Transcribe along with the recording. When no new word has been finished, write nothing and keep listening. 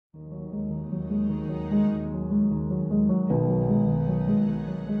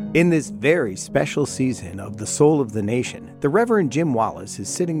In this very special season of The Soul of the Nation, the Reverend Jim Wallace is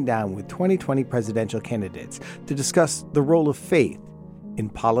sitting down with 2020 presidential candidates to discuss the role of faith in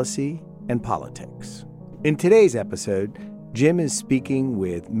policy and politics. In today's episode, Jim is speaking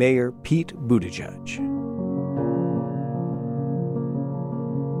with Mayor Pete Buttigieg.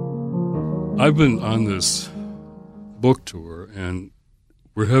 I've been on this book tour, and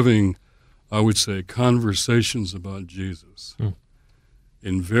we're having, I would say, conversations about Jesus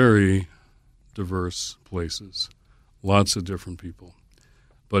in very diverse places, lots of different people.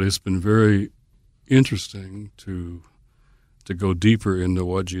 But it's been very interesting to go deeper into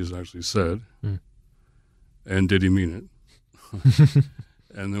what Jesus actually said, and did he mean it?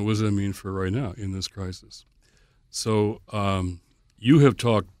 And then what does that mean for right now in this crisis? So you have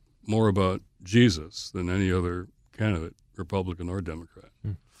talked more about Jesus than any other candidate, Republican or Democrat.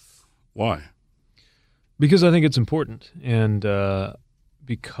 Why? Because I think it's important, and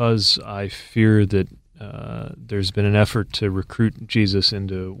because I fear that there's been an effort to recruit Jesus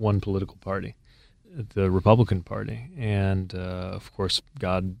into one political party, the Republican Party. And, of course,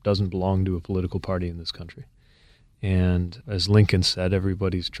 God doesn't belong to a political party in this country. And as Lincoln said,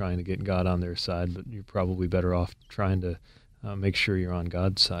 everybody's trying to get God on their side, but you're probably better off trying to make sure you're on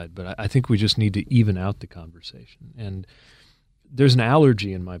God's side. But I think we just need to even out the conversation. And there's an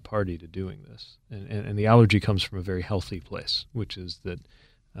allergy in my party to doing this. And the allergy comes from a very healthy place, which is that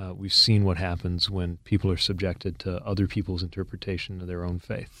we've seen what happens when people are subjected to other people's interpretation of their own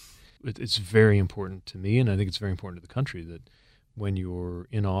faith. It's very important to me, and I think it's very important to the country, that when you're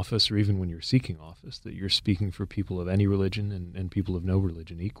in office or even when you're seeking office, that you're speaking for people of any religion and people of no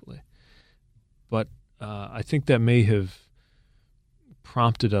religion equally. But I think that may have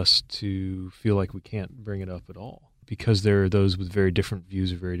prompted us to feel like we can't bring it up at all, because there are those with very different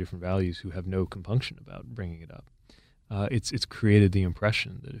views or very different values who have no compunction about bringing it up. It's created the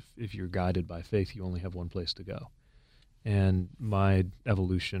impression that if you're guided by faith, you only have one place to go. And my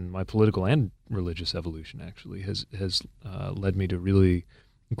evolution, my political and religious evolution, actually, has led me to really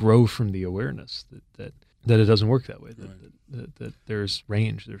grow from the awareness that it doesn't work that way, that there's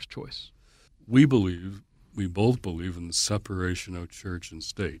range, there's choice. We both believe in the separation of church and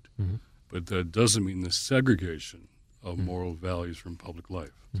state, but that doesn't mean the segregation of moral values from public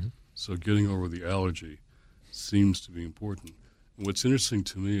life. So getting over the allergy seems to be important. And what's interesting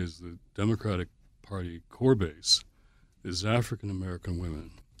to me is the Democratic Party core base is African-American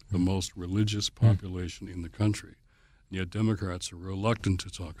women, the most religious population in the country. And yet Democrats are reluctant to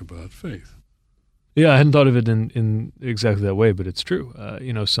talk about faith. Yeah, I hadn't thought of it in exactly that way, but it's true.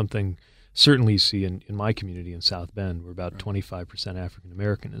 Something certainly you see in my community in South Bend, where about 25%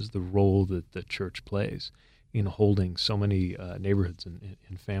 African-American, is the role that the church plays in holding so many neighborhoods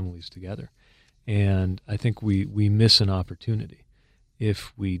and families together. And I think we miss an opportunity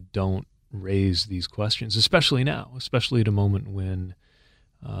if we don't raise these questions, especially now, especially at a moment when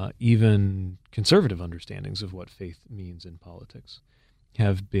even conservative understandings of what faith means in politics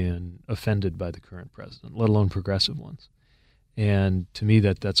have been offended by the current president, let alone progressive ones. And to me,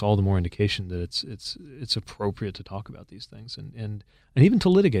 that's all the more indication that it's appropriate to talk about these things and even to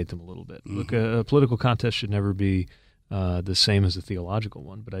litigate them a little bit. Look, a political contest should never be the same as a theological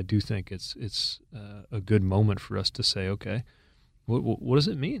one, but I do think it's a good moment for us to say, okay, what does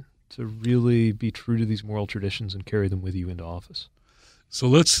it mean to really be true to these moral traditions and carry them with you into office? So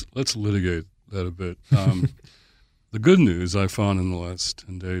let's litigate that a bit. The good news I found in the last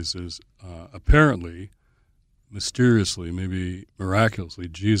 10 days is apparently, mysteriously, maybe miraculously,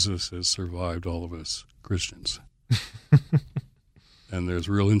 Jesus has survived all of us Christians. And there's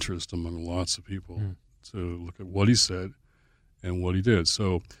real interest among lots of people to look at what he said and what he did.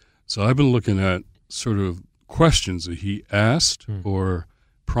 So I've been looking at sort of questions that he asked or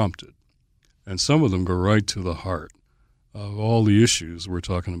prompted. And some of them go right to the heart of all the issues we're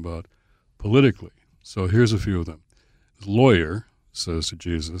talking about politically. So here's a few of them. The lawyer says to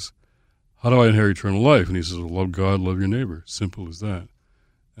Jesus, "How do I inherit eternal life?" And he says, "Well, love God, love your neighbor." Simple as that.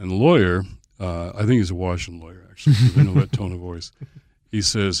 And the lawyer, I think he's a Washington lawyer, actually, because I know that tone of voice. He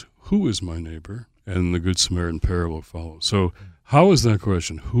says, "Who is my neighbor?" And the Good Samaritan parable follows. So how is that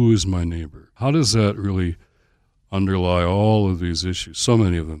question, who is my neighbor? How does that really underlie all of these issues, so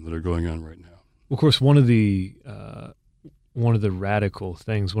many of them that are going on right now? Well, of course, one of the radical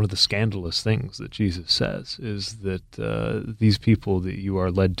things, one of the scandalous things that Jesus says is that these people that you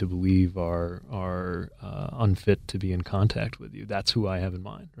are led to believe are unfit to be in contact with you. That's who I have in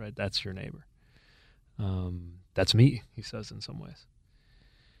mind, right? That's your neighbor. That's me, he says in some ways.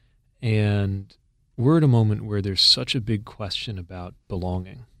 And we're at a moment where there's such a big question about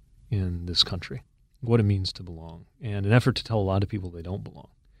belonging in this country, what it means to belong, and an effort to tell a lot of people they don't belong,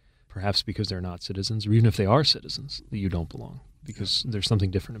 perhaps because they're not citizens, or even if they are citizens, that you don't belong, because there's something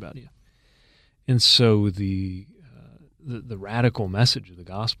different about you. And so the radical message of the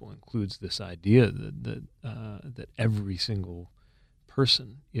gospel includes this idea that every single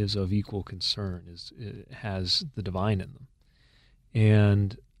person is of equal concern, has the divine in them.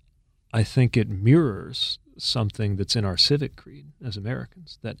 And I think it mirrors something that's in our civic creed as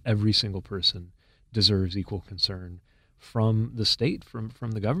Americans, that every single person deserves equal concern from the state,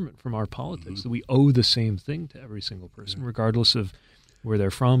 from the government, from our politics, that we owe the same thing to every single person, regardless of where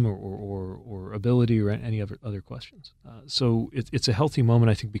they're from or ability or any other questions. So it's a healthy moment,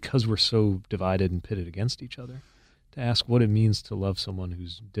 I think, because we're so divided and pitted against each other, to ask what it means to love someone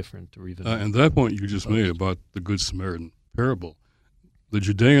who's different or even... and that point you just made about the Good Samaritan parable, the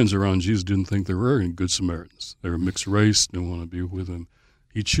Judeans around Jesus didn't think there were any Good Samaritans. They were mixed race, didn't want to be with him.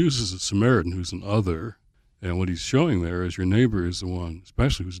 He chooses a Samaritan who's an other, and what he's showing there is your neighbor is the one,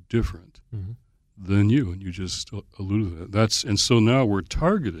 especially who's different than you, and you just alluded to that. And so now we're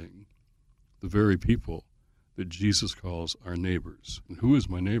targeting the very people that Jesus calls our neighbors. And who is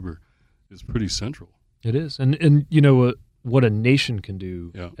my neighbor is pretty central. It is. And you know, what a nation can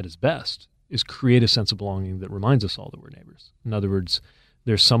do at its best is create a sense of belonging that reminds us all that we're neighbors. In other words,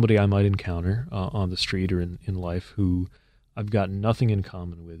 there's somebody I might encounter on the street or in life who I've got nothing in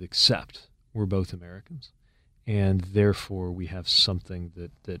common with except we're both Americans. And therefore we have something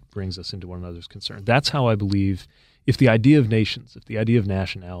that brings us into one another's concern. That's how I believe, if the idea of nations, if the idea of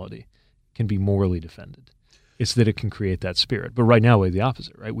nationality can be morally defended, it's that it can create that spirit. But right now we're the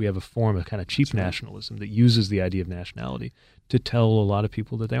opposite, right? We have a form of kind of cheap nationalism that uses the idea of nationality to tell a lot of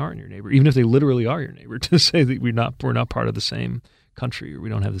people that they aren't your neighbor, even if they literally are your neighbor, to say that we're not part of the same country, or we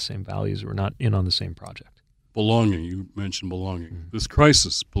don't have the same values, or we're not in on the same project. Belonging, you mentioned belonging. This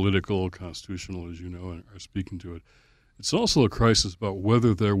crisis, political, constitutional, as you know, and are speaking to it, it's also a crisis about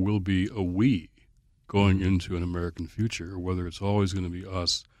whether there will be a we going into an American future, or whether it's always going to be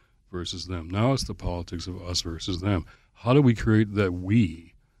us versus them. Now it's the politics of us versus them. How do we create that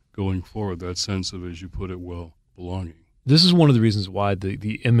we going forward, that sense of, as you put it well, belonging? This is one of the reasons why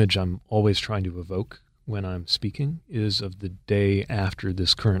the image I'm always trying to evoke when I'm speaking is of the day after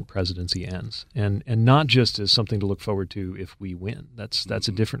this current presidency ends, and not just as something to look forward to if we win. That's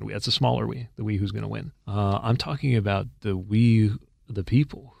a different we. That's a smaller we, the we who's going to win. I'm talking about the we, the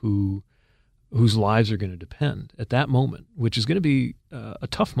people whose lives are going to depend at that moment, which is going to be a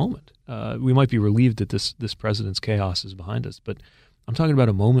tough moment. We might be relieved that this president's chaos is behind us, but I'm talking about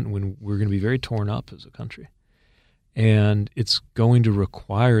a moment when we're going to be very torn up as a country. And it's going to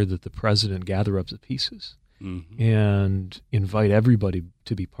require that the president gather up the pieces and invite everybody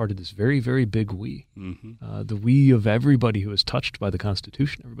to be part of this very, very big we. The we of everybody who is touched by the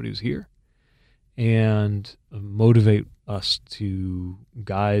Constitution, everybody who's here, and motivate us to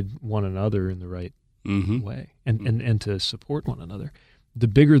guide one another in the right way and to support one another. The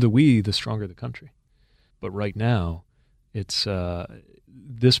bigger the we, the stronger the country. But right now, it's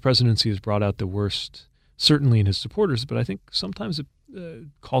this presidency has brought out the worst, certainly in his supporters, but I think sometimes it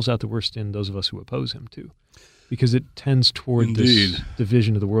calls out the worst in those of us who oppose him too, because it tends toward this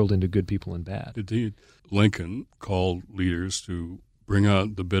division of the world into good people and bad. Indeed. Lincoln called leaders to bring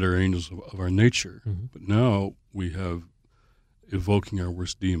out the better angels of our nature, but now we have evoking our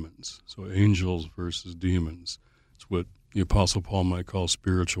worst demons. So angels versus demons. It's what the Apostle Paul might call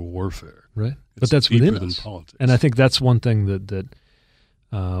spiritual warfare. Right. It's but that's deeper within than us. Politics. And I think that's one thing that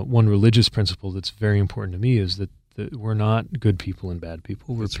one religious principle that's very important to me is that we're not good people and bad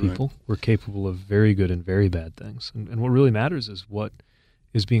people. We're people. Right. We're capable of very good and very bad things. And what really matters is what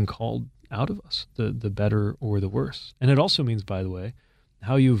is being called out of us, the better or the worse. And it also means, by the way,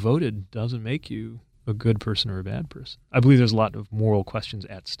 how you voted doesn't make you a good person or a bad person. I believe there's a lot of moral questions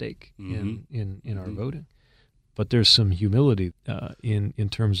at stake in our voting. But there's some humility in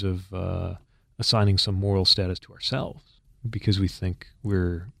terms of assigning some moral status to ourselves because we think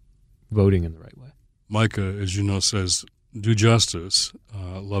we're voting in the right way. Micah, as you know, says, do justice,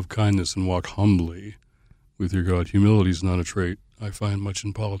 love kindness, and walk humbly with your God. Humility is not a trait I find much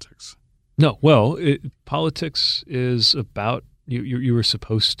in politics. No, well, politics is about, you were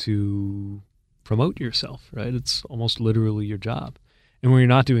supposed to promote yourself, right? It's almost literally your job. And when you're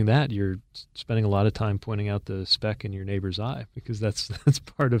not doing that, you're spending a lot of time pointing out the speck in your neighbor's eye because that's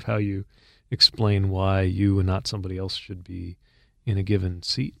part of how you explain why you and not somebody else should be in a given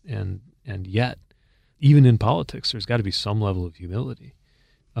seat. And yet, even in politics, there's got to be some level of humility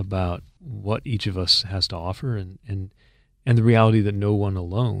about what each of us has to offer and the reality that no one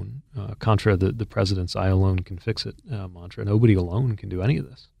alone, contra the president's "I alone can fix it" mantra, nobody alone can do any of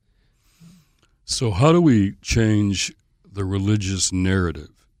this. So how do we change the religious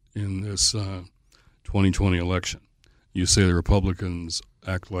narrative in this 2020 election? You say the Republicans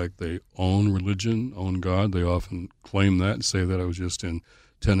act like they own religion, own God. They often claim that and say that. I was just in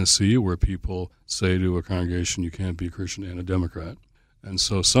Tennessee where people say to a congregation, you can't be a Christian and a Democrat. And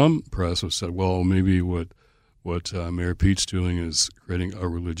so some press have said, well, maybe what Mayor Pete's doing is creating a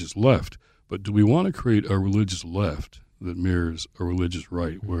religious left. But do we want to create a religious left that mirrors a religious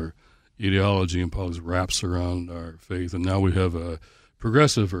right, where ideology and politics wraps around our faith? And now we have a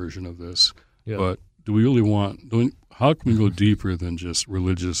progressive version of this. Yeah. But do we really how can we go deeper than just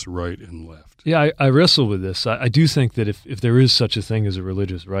religious right and left? Yeah, I wrestle with this. I do think that if there is such a thing as a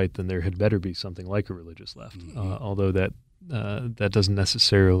religious right, then there had better be something like a religious left, although that doesn't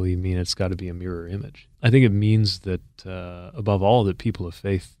necessarily mean it's got to be a mirror image. I think it means that, above all, that people of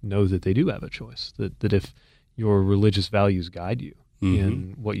faith know that they do have a choice, that if your religious values guide you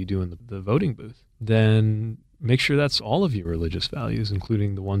in what you do in the voting booth, then make sure that's all of your religious values,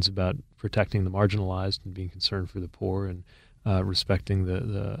 including the ones about protecting the marginalized and being concerned for the poor and respecting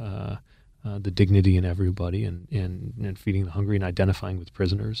the dignity in everybody and feeding the hungry and identifying with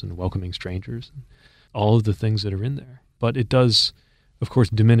prisoners and welcoming strangers, and all of the things that are in there. But it does, of course,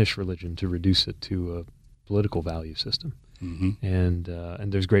 diminish religion to reduce it to a political value system. And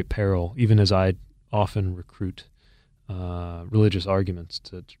there's great peril, even as I often recruit religious arguments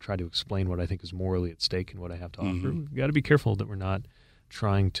to try to explain what I think is morally at stake and what I have to offer. We've got to be careful that we're not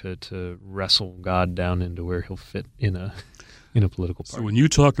trying to wrestle God down into where he'll fit in a political party. So when you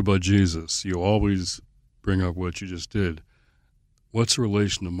talk about Jesus, you always bring up what you just did. What's the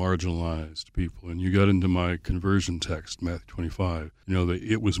relation to marginalized people? And you got into my conversion text, Matthew 25, the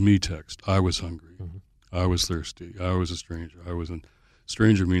it was me text. I was hungry. I was thirsty. I was a stranger.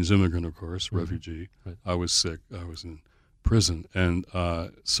 Stranger means immigrant, of course, refugee. Right. I was sick. I was in prison. And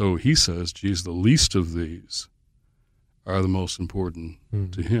so he says, geez, the least of these are the most important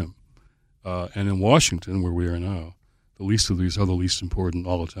to him. And in Washington, where we are now, the least of these are the least important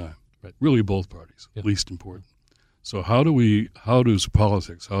all the time. Right. Really both parties, least important. So how does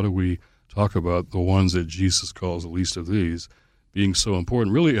politics, how do we talk about the ones that Jesus calls the least of these being so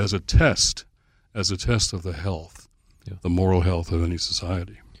important, really as a test of the health, the moral health of any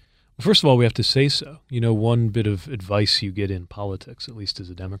society? Well, first of all, we have to say so. One bit of advice you get in politics, at least as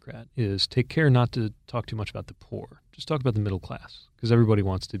a Democrat, is take care not to talk too much about the poor. Just talk about the middle class, because everybody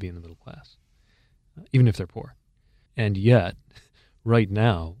wants to be in the middle class, even if they're poor. And yet, right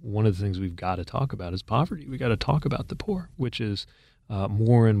now, one of the things we've got to talk about is poverty. We've got to talk about the poor, which is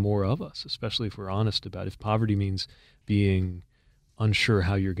more and more of us, especially if we're honest about if poverty means being unsure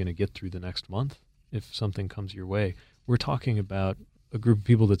how you're going to get through the next month if something comes your way. We're talking about a group of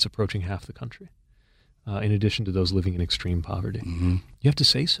people that's approaching half the country, in addition to those living in extreme poverty. You have to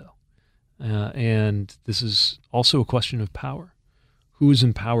say so. And this is also a question of power. Who is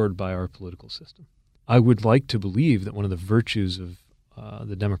empowered by our political system? I would like to believe that one of the virtues of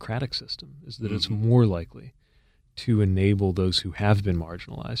the democratic system is that it's more likely to enable those who have been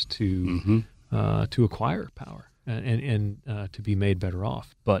marginalized to acquire power and to be made better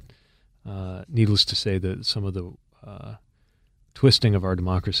off. But needless to say that some of the twisting of our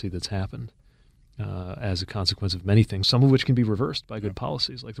democracy that's happened as a consequence of many things, some of which can be reversed by good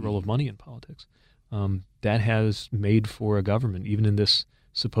policies, like the role of money in politics, that has made for a government, even in this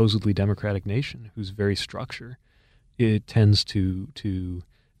supposedly democratic nation, whose very structure it tends to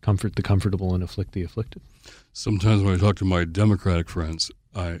comfort the comfortable and afflict the afflicted. Sometimes when I talk to my Democratic friends,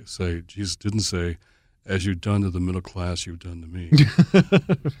 I say, Jesus didn't say, as you've done to the middle class, you've done to me.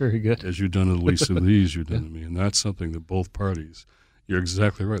 Very good. As you've done to the least of these, you've done to me. And that's something that both parties, you're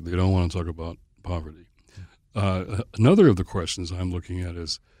exactly right, they don't want to talk about poverty. Another of the questions I'm looking at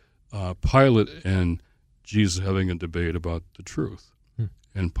is Pilate and Jesus having a debate about the truth.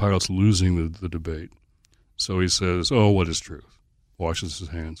 And Pilate's losing the debate. So he says, what is truth? Washes his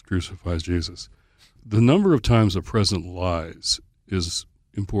hands, crucifies Jesus. The number of times the president lies is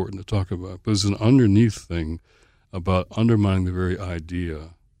important to talk about, but there's an underneath thing about undermining the very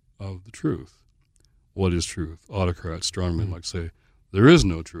idea of the truth. What is truth? Autocrats, strongmen like say, there is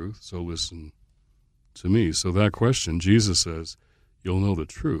no truth, so listen to me. So that question, Jesus says, you'll know the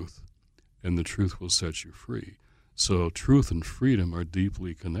truth, and the truth will set you free. So truth and freedom are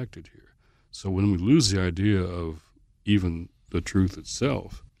deeply connected here. So when we lose the idea of even the truth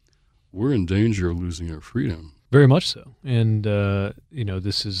itself, we're in danger of losing our freedom. Very much so. And,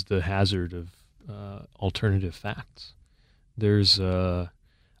 this is the hazard of alternative facts. There's, I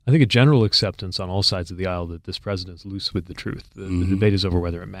think, a general acceptance on all sides of the aisle that this president's loose with the truth. The debate is over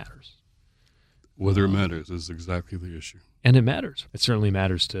whether it matters. Whether it matters is exactly the issue. And it matters. It certainly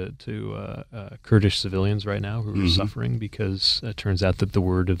matters to Kurdish civilians right now who are suffering because it turns out that the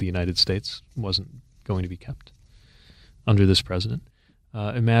word of the United States wasn't going to be kept under this president.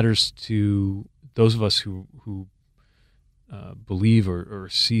 It matters to those of us who believe or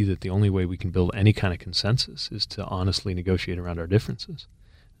see that the only way we can build any kind of consensus is to honestly negotiate around our differences,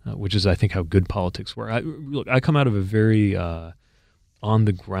 which is, I think, how good politics work. I come out of a very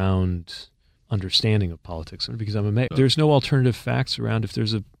on-the-ground understanding of politics because I'm a mayor. There's no alternative facts around if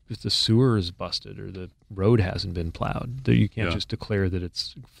the sewer is busted or the road hasn't been plowed. That you can't just declare that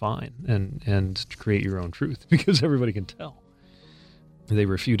it's fine and create your own truth because everybody can tell. They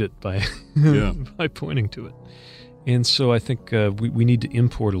refute it by by pointing to it. And so I think we need to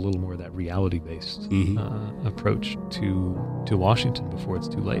import a little more of that reality-based approach to Washington before it's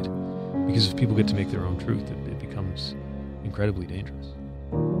too late. Because if people get to make their own truth, it becomes incredibly dangerous.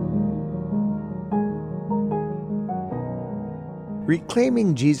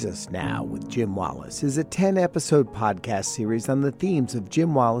 Reclaiming Jesus Now with Jim Wallis is a 10-episode podcast series on the themes of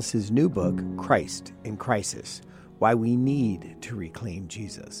Jim Wallis's new book, Christ in Crisis, Why We Need to Reclaim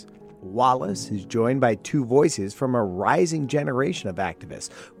Jesus. Wallis is joined by two voices from a rising generation of activists,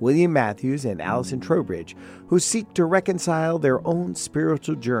 William Matthews and Allison Trowbridge, who seek to reconcile their own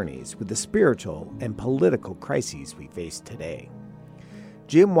spiritual journeys with the spiritual and political crises we face today.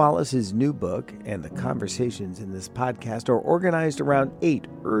 Jim Wallis's new book and the conversations in this podcast are organized around 8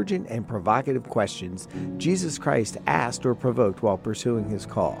 urgent and provocative questions Jesus Christ asked or provoked while pursuing his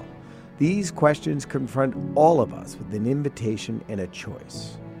call. These questions confront all of us with an invitation and a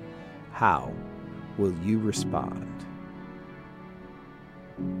choice. How will you respond?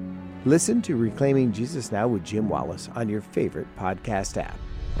 Listen to Reclaiming Jesus Now with Jim Wallis on your favorite podcast app.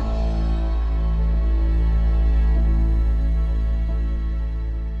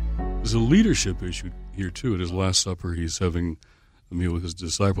 There's a leadership issue here, too. At his Last Supper, he's having a meal with his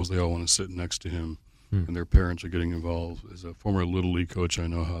disciples. They all want to sit next to him, and their parents are getting involved. As a former Little League coach, I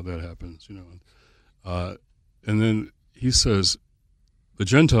know how that happens, And then he says, the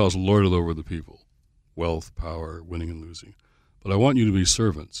Gentiles lord it over the people, wealth, power, winning and losing. But I want you to be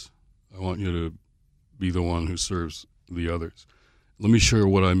servants. I want you to be the one who serves the others. Let me share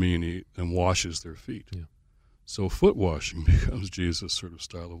what I mean, and washes their feet. Yeah. So foot washing becomes Jesus' sort of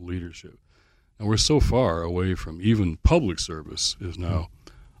style of leadership. And we're so far away from even public service is now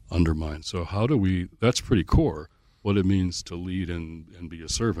undermined. So how do we, that's pretty core, what it means to lead and be a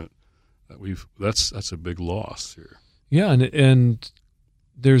servant. That's a big loss here. Yeah, and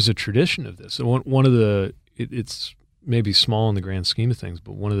there's a tradition of this. So one of it's maybe small in the grand scheme of things,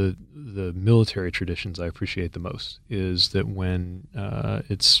 but one of the military traditions I appreciate the most is that when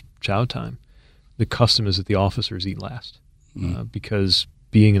it's chow time, the custom is that the officers eat last, because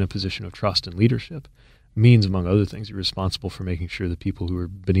being in a position of trust and leadership means, among other things, you're responsible for making sure the people who are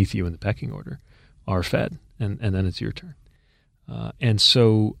beneath you in the pecking order are fed, and then it's your turn. And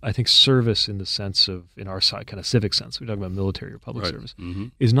so I think service in the sense of, in our side, kind of civic sense, we talk about military or public service,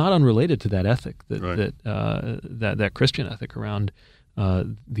 is not unrelated to that ethic, that Christian ethic around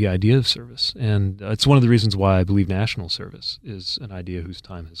the idea of service. And it's one of the reasons why I believe national service is an idea whose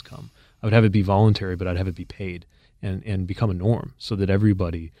time has come. I would have it be voluntary, but I'd have it be paid and become a norm so that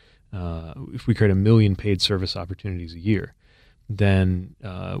everybody, if we create 1 million paid service opportunities a year, then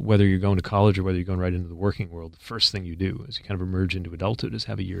whether you're going to college or whether you're going right into the working world, the first thing you do as you kind of emerge into adulthood is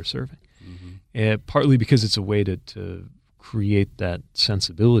have a year serving. Partly because it's a way to create that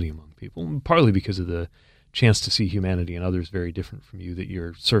sensibility among people, and partly because of the chance to see humanity and others very different from you that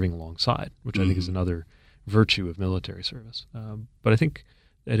you're serving alongside, which I think is another virtue of military service. But I think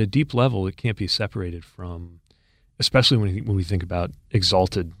at a deep level, it can't be separated from, especially when we think about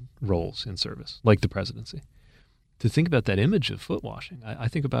exalted roles in service, like the presidency. To think about that image of foot washing, I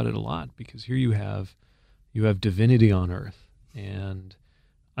think about it a lot because here you have divinity on earth, and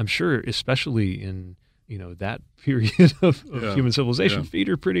I'm sure, especially in that period of human civilization, feet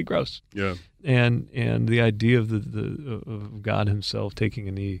are pretty gross. Yeah, and the idea of of God Himself taking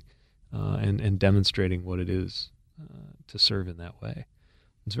a knee and demonstrating what it is to serve in that way,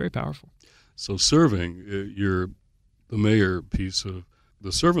 it's very powerful. So serving, the mayor piece of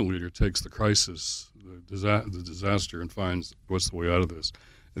the servant leader takes the crisis, the disaster, and finds what's the way out of this.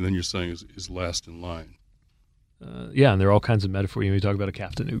 And then you're saying is last in line. And there are all kinds of metaphors. You talk about a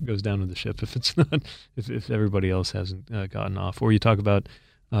captain who goes down with the ship if it's not, if everybody else hasn't gotten off. Or you talk about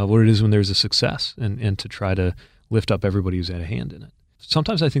what it is when there's a success and to try to lift up everybody who's had a hand in it.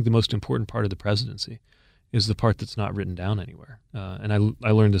 Sometimes I think the most important part of the presidency is the part that's not written down anywhere. And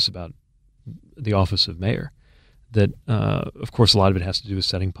I learned this about the office of mayor, that, of course, a lot of it has to do with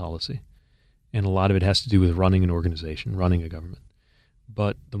setting policy. and a lot of it has to do with running an organization, running a government.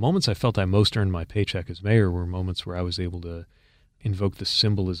 But the moments I felt I most earned my paycheck as mayor were moments where I was able to invoke the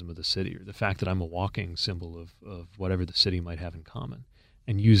symbolism of the city, or the fact that I'm a walking symbol of whatever the city might have in common,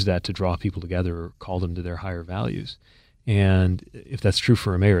 and use that to draw people together or call them to their higher values. And if that's true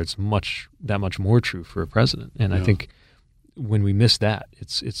for a mayor, it's that much more true for a president. And I think when we miss that,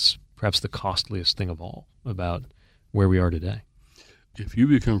 it's perhaps the costliest thing of all about where we are today. If you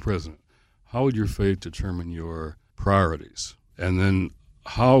become president, how would your faith determine your priorities? And then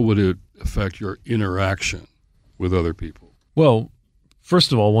how would it affect your interaction with other people? Well,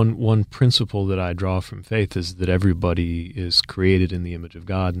 first of all, one principle that I draw from faith is that everybody is created in the image of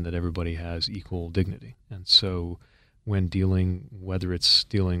God and that everybody has equal dignity. And so when whether it's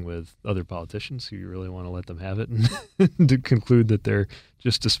dealing with other politicians who you really want to let them have it and to conclude that they're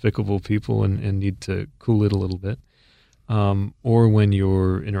just despicable people and need to cool it a little bit, or when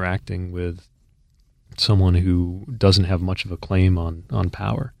you're interacting with someone who doesn't have much of a claim on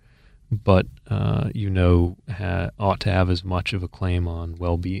power, but ought to have as much of a claim on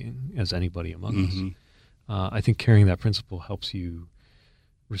well-being as anybody among us. I think carrying that principle helps you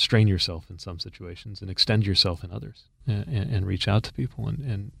restrain yourself in some situations and extend yourself in others, and reach out to people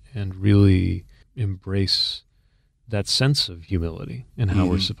and really embrace that sense of humility and how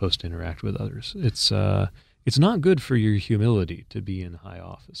we're supposed to interact with others. It's not good for your humility to be in high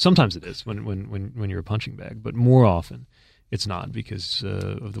office. Sometimes it is when you're a punching bag, but more often it's not, because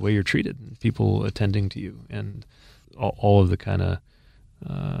of the way you're treated and people attending to you and all of the kind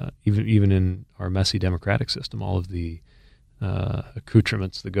of even in our messy democratic system, all of the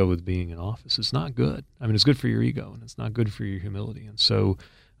accoutrements that go with being in office. It's not good. I mean, it's good for your ego, and it's not good for your humility. And so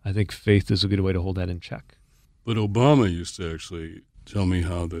I think faith is a good way to hold that in check. But Obama used to actually tell me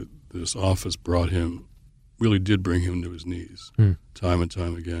how this office really did bring him to his knees time and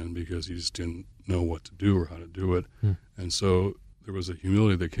time again, because he just didn't know what to do or how to do it. And so there was a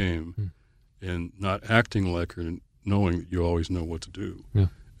humility that came in not acting like or knowing that you always know what to do.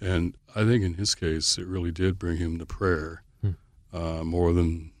 And I think in his case, it really did bring him to prayer more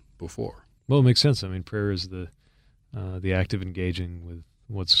than before. Well, it makes sense. I mean, prayer is the act of engaging with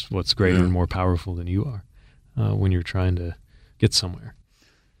what's greater and more powerful than you are when you're trying to get somewhere.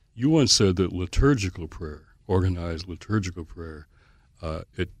 You once said that liturgical prayer, organized liturgical prayer,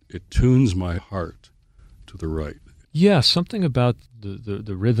 it tunes my heart to the right. Yeah, something about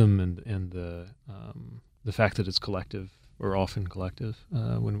the rhythm and the fact that it's collective, or often collective,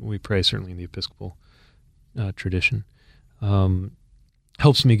 when we pray, certainly in the Episcopal tradition,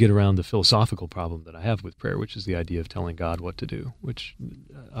 helps me get around the philosophical problem that I have with prayer, which is the idea of telling God what to do, which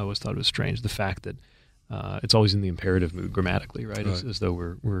I always thought was strange. The fact that it's always in the imperative mood grammatically, right? As though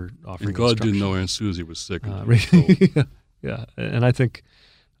we're offering and God instruction. didn't know Aunt Susie was sick. Yeah, and I think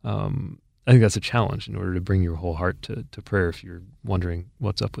that's a challenge in order to bring your whole heart to prayer, if you're wondering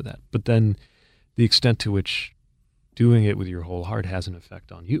what's up with that. But then the extent to which doing it with your whole heart has an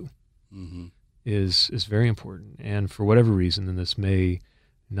effect on you is very important. And for whatever reason, and this may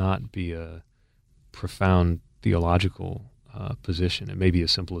not be a profound theological position, it may be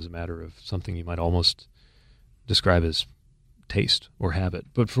as simple as a matter of something you might almost describe as taste or habit.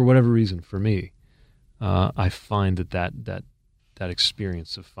 But for whatever reason, for me, I find that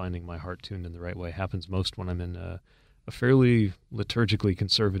experience of finding my heart tuned in the right way happens most when I'm in a fairly liturgically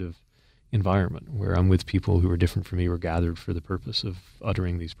conservative environment, where I'm with people who are different from me, or gathered for the purpose of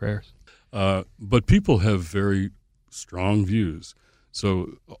uttering these prayers. But people have very strong views.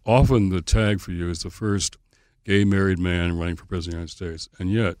 So often the tag for you is the first gay married man running for president of the United States.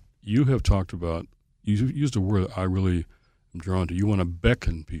 And yet you have talked about, you used a word that I really am drawn to. You want to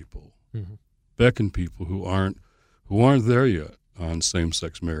beckon people who aren't there yet on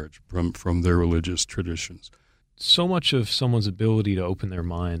same-sex marriage from their religious traditions. So much of someone's ability to open their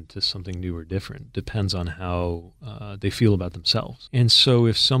mind to something new or different depends on how they feel about themselves. And so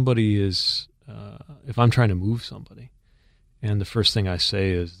if somebody is, if I'm trying to move somebody, and the first thing I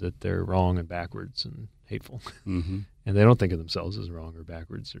say is that they're wrong and backwards and hateful, and they don't think of themselves as wrong or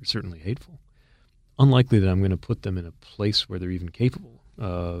backwards or certainly hateful, unlikely that I'm going to put them in a place where they're even capable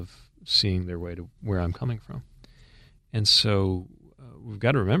of seeing their way to where I'm coming from. And so we've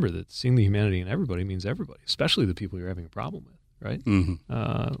got to remember that seeing the humanity in everybody means everybody, especially the people you're having a problem with, right?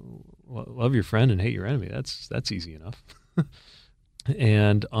 Love your friend and hate your enemy. That's easy enough.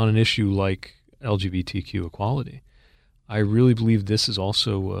 And on an issue like LGBTQ equality, I really believe this is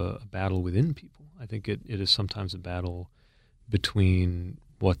also a battle within people. I think it is sometimes a battle between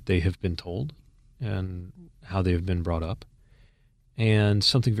what they have been told and how they have been brought up, and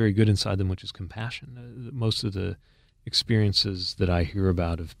something very good inside them, which is compassion. Most of the experiences that I hear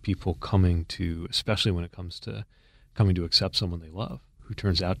about of people coming to, especially when it comes to coming to accept someone they love who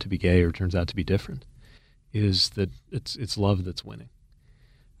turns out to be gay or turns out to be different, is that it's love that's winning.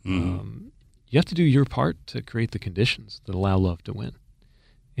 You have to do your part to create the conditions that allow love to win.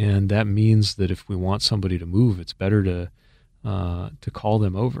 And that means that if we want somebody to move, it's better to call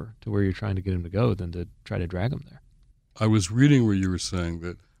them over to where you're trying to get them to go than to try to drag them there. I was reading where you were saying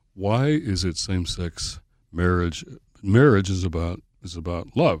that why is it same-sex marriage? Marriage is about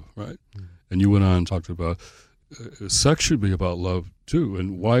love, right? Mm-hmm. And you went on and talked about sex should be about love too.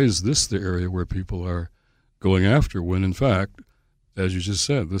 And why is this the area where people are going after when, in fact, as you just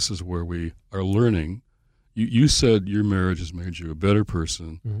said, this is where we are learning. You said your marriage has made you a better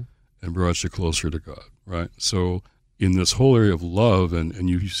person mm-hmm. and brought you closer to God, right? So in this whole area of love, and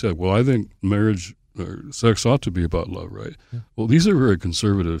you said, well, I think marriage or sex ought to be about love, right? Yeah. Well, these are very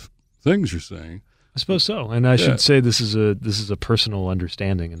conservative things you're saying. I suppose so, and I should say this is a personal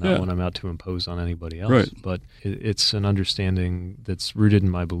understanding and not one I'm out to impose on anybody else. Right. But it's an understanding that's rooted in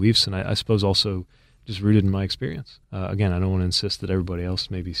my beliefs, and I suppose also just rooted in my experience. Again, I don't want to insist that everybody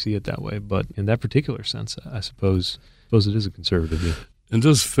else maybe see it that way, but in that particular sense, I suppose it is a conservative view. And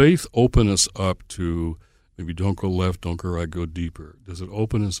does faith open us up to maybe don't go left, don't go right, go deeper? Does it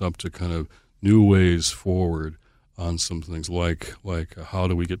open us up to kind of new ways forward on some things like how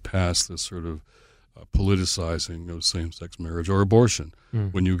do we get past this sort of politicizing of same-sex marriage or abortion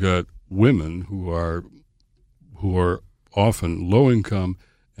when you got women who are often low income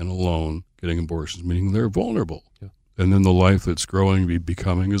and alone getting abortions, meaning they're vulnerable. Yeah. And then the life that's growing,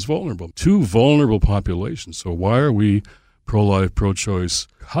 becoming is vulnerable. Two vulnerable populations. So why are we pro-life, pro-choice?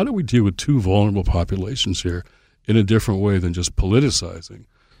 How do we deal with two vulnerable populations here in a different way than just politicizing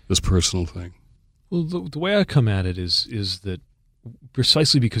this personal thing? Well, the way I come at it is that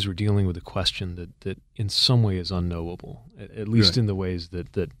precisely because we're dealing with a question that in some way is unknowable, at least in the ways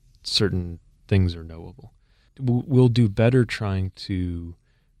that certain things are knowable. We'll do better trying to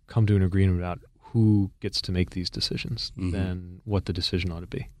come to an agreement about who gets to make these decisions than what the decision ought to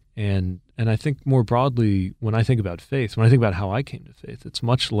be. And I think more broadly, when I think about faith, when I think about how I came to faith, it's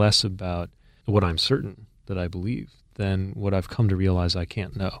much less about what I'm certain that I believe than what I've come to realize I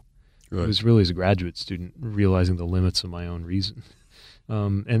can't know. Right. It was really as a graduate student realizing the limits of my own reason.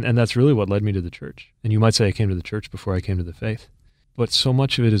 And that's really what led me to the church. And you might say I came to the church before I came to the faith. But so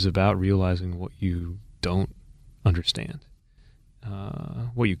much of it is about realizing what you don't understand,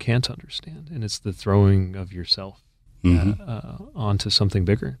 what you can't understand. And it's the throwing of yourself onto something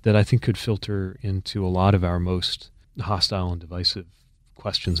bigger that I think could filter into a lot of our most hostile and divisive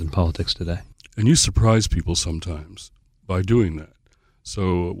questions in politics today. And you surprise people sometimes by doing that.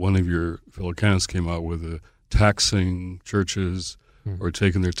 So one of your fellow candidates came out with taxing churches or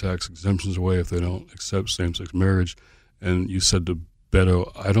taking their tax exemptions away if they don't accept same-sex marriage. And you said to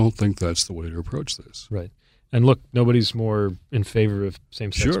Beto, I don't think that's the way to approach this. Right. And look, nobody's more in favor of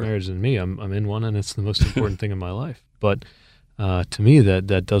same-sex marriage than me. I'm in one, and it's the most important thing in my life. But to me,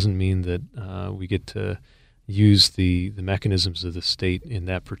 that doesn't mean that we get to use the mechanisms of the state in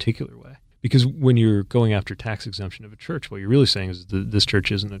that particular way. Because when you're going after tax exemption of a church, what you're really saying is that this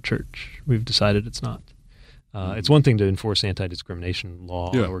church isn't a church. We've decided it's not. It's one thing to enforce anti-discrimination law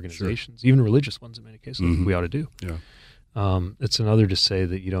on organizations, even religious ones in many cases, we ought to do. Yeah. It's another to say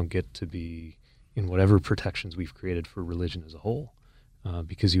that you don't get to be in whatever protections we've created for religion as a whole,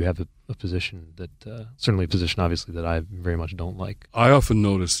 because you have a position that, certainly a position obviously that I very much don't like. I often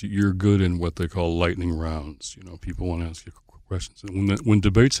notice you're good in what they call lightning rounds. You know, people want to ask you questions. And when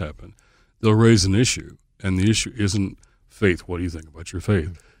debates happen, they'll raise an issue, and the issue isn't faith. What do you think about your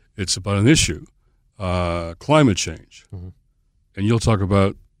faith? It's about an issue, climate change. And you'll talk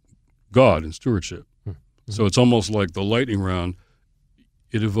about God and stewardship. So it's almost like the lightning round,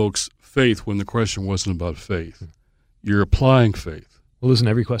 it evokes faith when the question wasn't about faith. You're applying faith. Well, isn't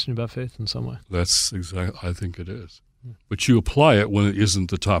every question about faith in some way? That's exactly, I think it is. But you apply it when it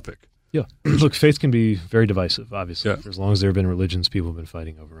isn't the topic. Yeah. Look, faith can be very divisive, obviously, for as long as there have been religions, people have been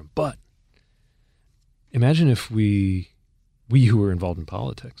fighting over them. But imagine if we who are involved in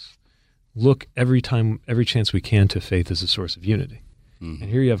politics look every chance we can to faith as a source of unity. And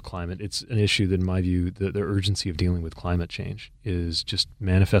here you have climate. It's an issue that, in my view, the urgency of dealing with climate change is just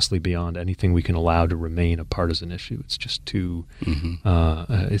manifestly beyond anything we can allow to remain a partisan issue. It's just too,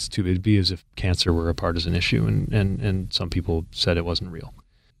 it'd be as if cancer were a partisan issue, and some people said it wasn't real.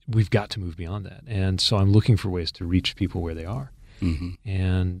 We've got to move beyond that. And so I'm looking for ways to reach people where they are.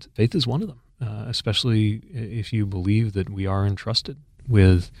 And faith is one of them, especially if you believe that we are entrusted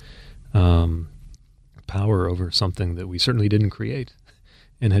with power over something that we certainly didn't create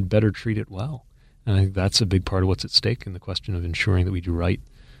and had better treat it well. And I think that's a big part of what's at stake in the question of ensuring that we do right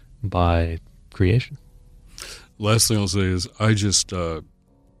by creation. Last thing I'll say is I just,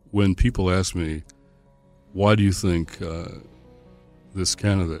 when people ask me, why do you think this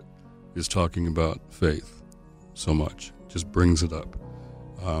candidate is talking about faith so much, just brings it up.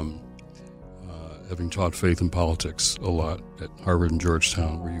 Having taught faith and politics a lot at Harvard and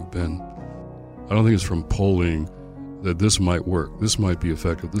Georgetown, where you've been, I don't think it's from polling that this might work, this might be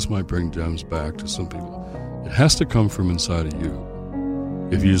effective, this might bring Dems back to some people. It has to come from inside of you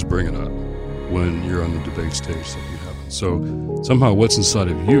if you just bring it up when you're on the debate stage like you haven't. So somehow what's inside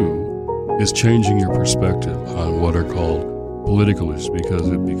of you is changing your perspective on what are called political issues, because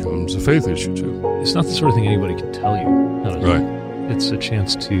it becomes a faith issue too. It's not the sort of thing anybody can tell you how to do. Right. It's a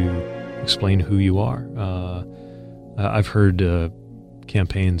chance to explain who you are. I've heard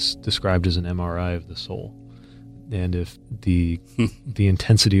campaigns described as an MRI of the soul. And if the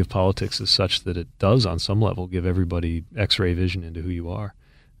intensity of politics is such that it does, on some level, give everybody X-ray vision into who you are,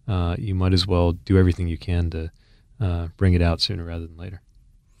 you might as well do everything you can to bring it out sooner rather than later.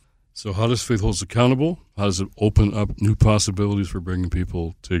 So how does faith hold us accountable? How does it open up new possibilities for bringing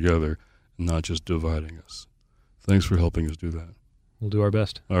people together and not just dividing us? Thanks for helping us do that. We'll do our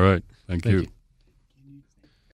best. All right. Thank you.